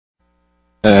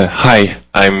Hi,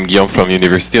 I'm Guillaume from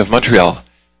University of Montreal.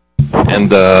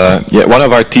 And yeah, one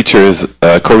of our teachers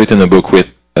co-written a book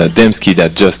with Dembski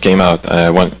that just came out.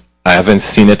 I haven't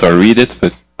seen it or read it,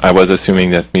 but I was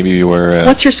assuming that maybe you were...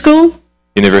 What's your school?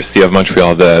 University of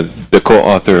Montreal. The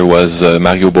co-author was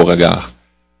Mario Beauregard.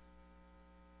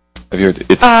 Have you heard?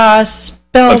 It's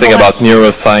something about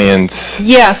neuroscience.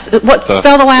 Yes. What? Stuff.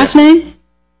 Spell the last name?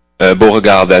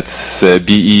 Beauregard. That's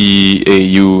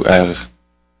B-E-A-U-R.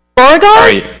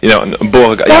 Beauregard?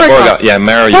 Beauregard. Yeah, Beauregard. Yeah,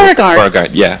 Mario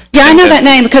Beauregard. Yeah. Yeah, I know that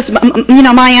name because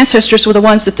my ancestors were the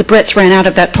ones that the Brits ran out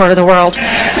of that part of the world,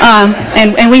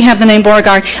 and we have the name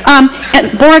Beauregard.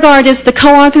 And Beauregard is the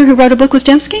co-author who wrote a book with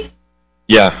Dembski?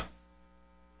 Yeah.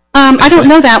 I don't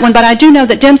know that one, but I do know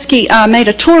that Dembski made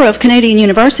a tour of Canadian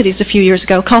universities a few years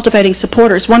ago, cultivating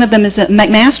supporters. One of them is at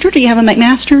McMaster. Do you have a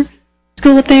McMaster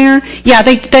school up there? Yeah,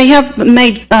 they have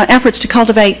made efforts to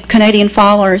cultivate Canadian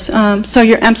followers. I'm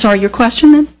sorry, your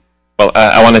question then? Well,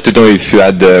 I wanted to know if you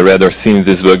had read or seen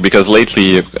this book, because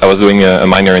lately I was doing a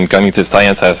minor in cognitive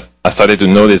science. I started to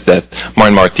notice that more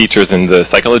and more teachers in the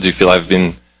psychology field have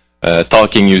been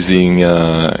talking using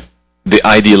the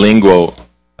ID lingo.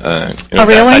 Oh, really?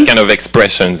 That kind of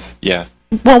expressions, yeah.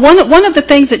 Well, one of the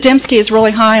things that Dembski is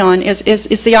really high on is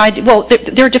the idea. Well,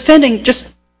 they're defending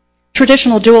just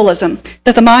traditional dualism,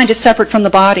 that the mind is separate from the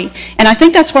body, and I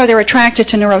think that's why they're attracted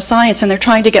to neuroscience, and they're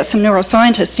trying to get some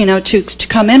neuroscientists, to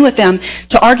come in with them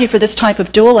to argue for this type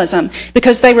of dualism,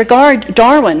 because they regard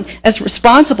Darwin as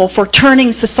responsible for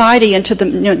turning society into the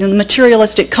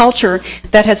materialistic culture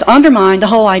that has undermined the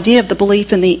whole idea of the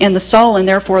belief in the soul, and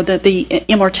therefore the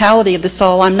immortality of the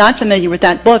soul. I'm not familiar with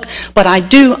that book, but I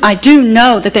do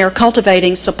know that they are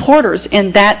cultivating supporters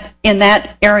in that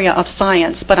area of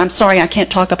science. But I'm sorry, I can't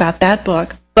talk about that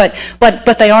book. But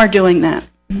they are doing that.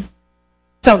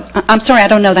 So I'm sorry, I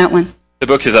don't know that one. The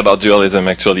book is about dualism,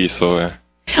 actually. So.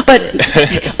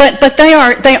 But they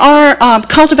are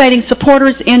cultivating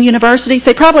supporters in universities.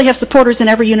 They probably have supporters in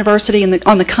every university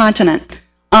on the continent.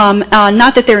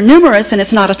 Not that they're numerous and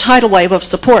it's not a tidal wave of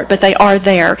support, but they are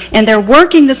there. And they're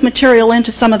working this material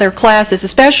into some of their classes,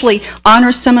 especially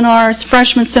honors seminars,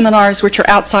 freshman seminars, which are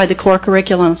outside the core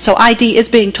curriculum. So ID is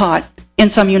being taught in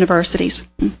some universities.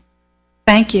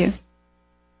 Thank you.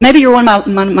 Maybe you're one of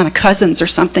my cousins or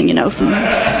something, You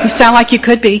sound like you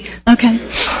could be. Okay.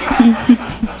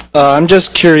 I'm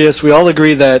just curious. We all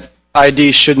agree that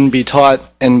ID shouldn't be taught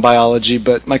in biology,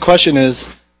 but my question is,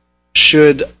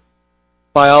 should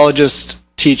biologists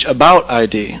teach about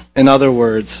ID? In other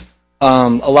words, a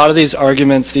lot of these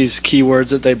arguments, these keywords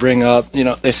that they bring up,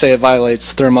 they say it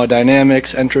violates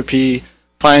thermodynamics, entropy,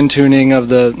 fine-tuning of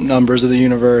the numbers of the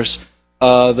universe,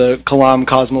 the Kalam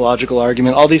cosmological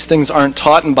argument. All these things aren't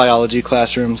taught in biology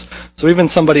classrooms. So even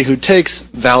somebody who takes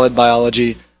valid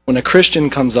biology, when a Christian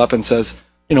comes up and says,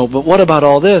 but what about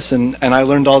all this? And I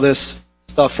learned all this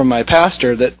stuff from my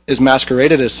pastor that is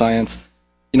masqueraded as science.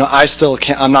 I still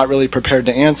can't, I'm not really prepared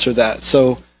to answer that.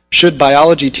 So should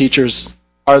biology teachers,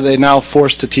 are they now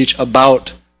forced to teach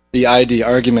about the ID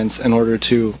arguments in order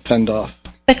to fend off?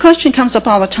 That question comes up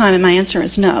all the time, and my answer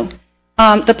is no.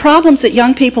 The problems that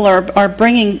young people are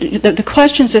bringing, the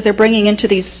questions that they're bringing into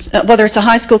these, whether it's a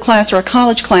high school class or a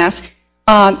college class,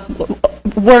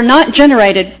 were not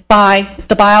generated by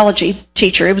the biology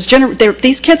teacher. It was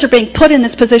these kids are being put in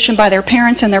this position by their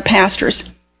parents and their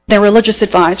pastors, their religious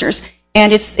advisors.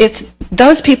 And it's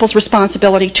those people's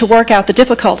responsibility to work out the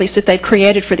difficulties that they've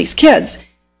created for these kids.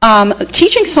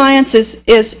 Teaching science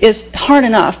is hard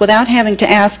enough without having to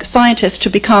ask scientists to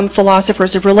become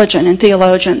philosophers of religion and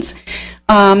theologians.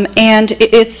 And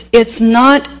it's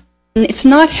not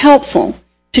helpful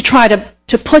to try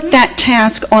to put that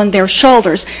task on their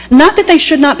shoulders. Not that they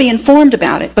should not be informed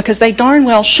about it, because they darn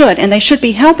well should, and they should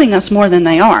be helping us more than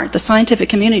they are. The scientific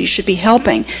community should be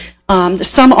helping.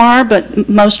 Some are, but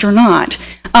most are not.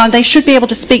 They should be able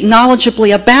to speak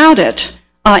knowledgeably about it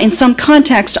in some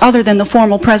context other than the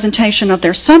formal presentation of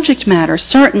their subject matter,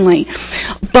 certainly.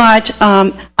 But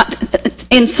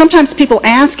and sometimes people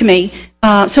ask me,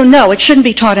 so no, it shouldn't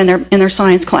be taught in their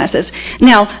science classes.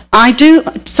 Now, I do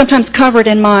sometimes cover it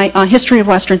in my History of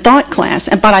Western Thought class,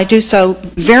 but I do so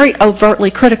very overtly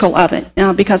critical of it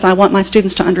because I want my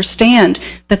students to understand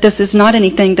that this is not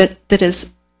anything that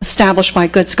is established by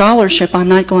good scholarship. I'm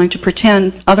not going to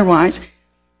pretend otherwise.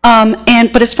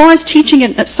 But as far as teaching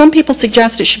it, some people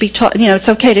suggest it should be taught, it's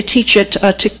okay to teach it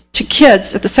to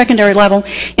kids at the secondary level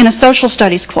in a social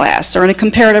studies class or in a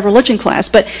comparative religion class.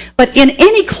 But in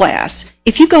any class,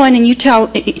 if you go in and you tell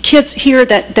kids here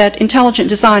that intelligent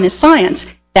design is science,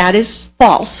 that is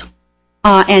false.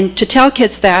 And to tell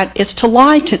kids that is to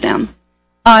lie to them.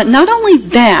 Not only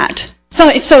that,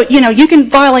 So you know, you can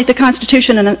violate the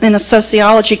Constitution in a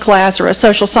sociology class or a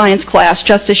social science class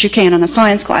just as you can in a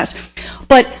science class.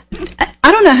 But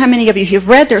I don't know how many of you have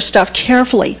read their stuff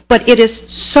carefully, but it is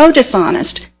so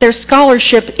dishonest. Their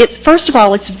scholarship, first of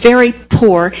all, it's very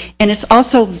poor, and it's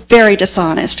also very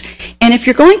dishonest. And if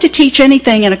you're going to teach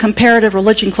anything in a comparative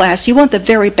religion class, you want the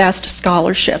very best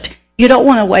scholarship. You don't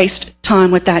want to waste time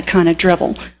with that kind of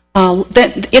drivel.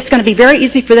 It's going to be very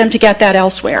easy for them to get that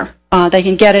elsewhere. They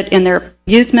can get it in their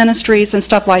youth ministries and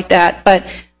stuff like that, but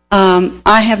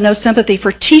I have no sympathy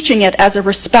for teaching it as a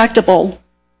respectable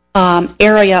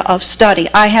area of study.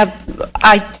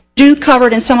 I do cover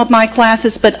it in some of my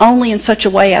classes, but only in such a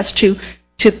way as to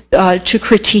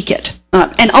critique it.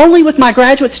 And only with my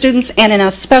graduate students, and in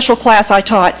a special class I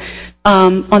taught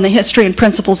on the history and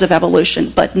principles of evolution,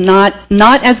 but not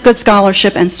as good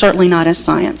scholarship and certainly not as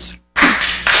science.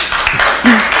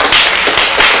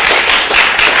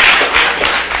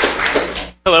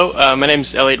 Hello, my name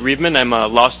is Elliot Reedman. I'm a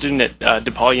law student at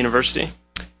DePaul University.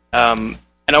 And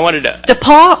I wanted to...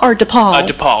 DePaul or DePaul?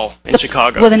 DePaul in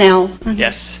Chicago. With an L. Mm-hmm.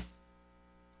 Yes.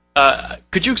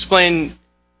 Could you explain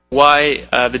why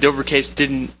the Dover case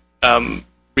didn't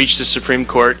reach the Supreme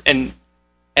Court? And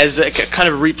as a kind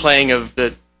of replaying of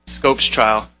the Scopes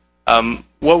trial,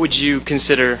 what would you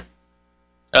consider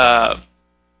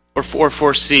or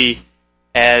foresee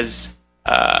as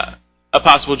a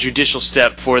possible judicial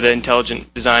step for the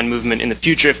intelligent design movement in the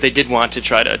future if they did want to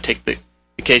try to take the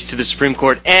case to the Supreme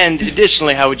Court? And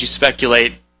additionally, how would you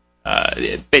speculate,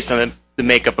 based on the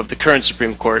makeup of the current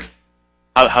Supreme Court,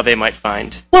 how they might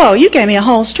find? Whoa, you gave me a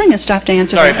whole string of stuff to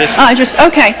answer. Sorry,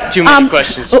 okay. Too many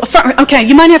questions. Okay,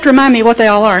 you might have to remind me what they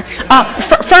all are.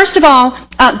 First of all,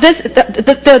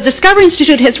 the Discovery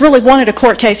Institute has really wanted a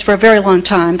court case for a very long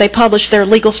time. They published their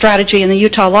legal strategy in the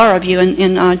Utah Law Review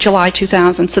in July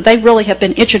 2000. So they really have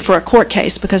been itching for a court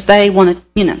case because they want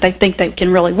to, they think they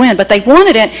can really win. But they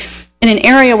wanted it in an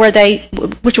area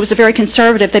which was a very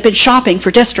conservative. They've been shopping for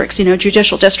districts,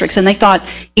 judicial districts, and they thought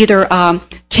either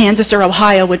Kansas or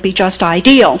Ohio would be just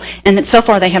ideal. And that so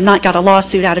far they have not got a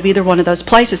lawsuit out of either one of those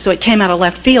places. So it came out of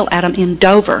left field at them in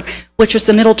Dover, which was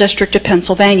the Middle District of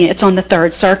Pennsylvania. It's on the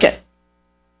Third Circuit.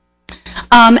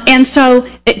 And so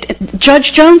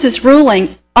Judge Jones's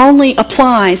ruling only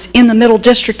applies in the Middle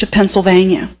District of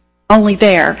Pennsylvania, only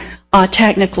there.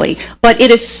 Technically, but it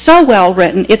is so well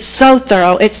written, it's so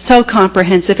thorough, it's so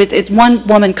comprehensive. One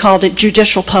woman called it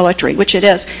judicial poetry, which it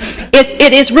is.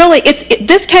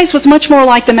 This case was much more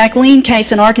like the McLean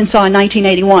case in Arkansas in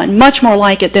 1981, much more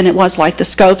like it than it was like the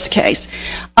Scopes case.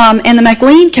 And the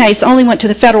McLean case only went to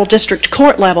the federal district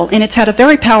court level, and it's had a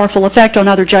very powerful effect on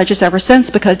other judges ever since,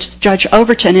 because Judge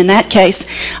Overton in that case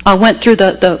went through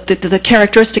the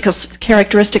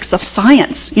characteristics of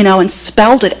science, and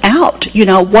spelled it out,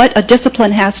 what a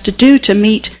discipline has to do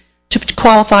to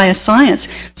qualify as science.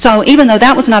 So even though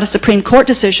that was not a Supreme Court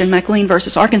decision, McLean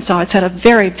versus Arkansas, it's had a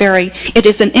it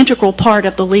is an integral part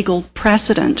of the legal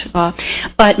precedent.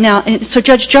 But now, so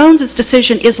Judge Jones's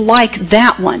decision is like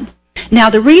that one.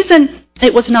 Now, the reason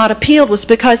it was not appealed was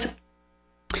because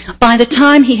by the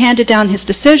time he handed down his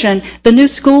decision, the new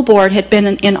school board had been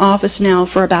in office now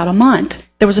for about a month.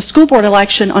 There was a school board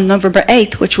election on November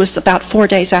 8th, which was about 4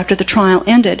 days after the trial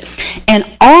ended. And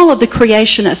all of the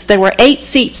creationists, there were 8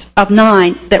 seats of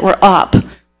 9 that were up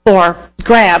for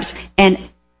grabs, and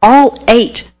all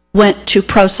 8 went to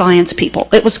pro-science people.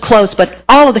 It was close, but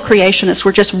all of the creationists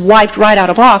were just wiped right out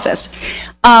of office.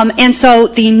 And so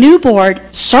the new board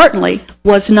certainly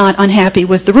was not unhappy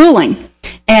with the ruling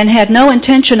and had no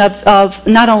intention of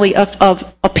not only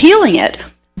of appealing it,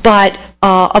 but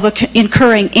of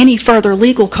incurring any further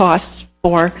legal costs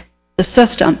for the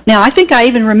system. Now, I think I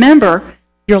even remember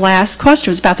your last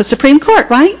question was about the Supreme Court,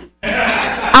 right?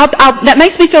 That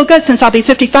makes me feel good since I'll be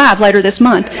 55 later this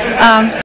month.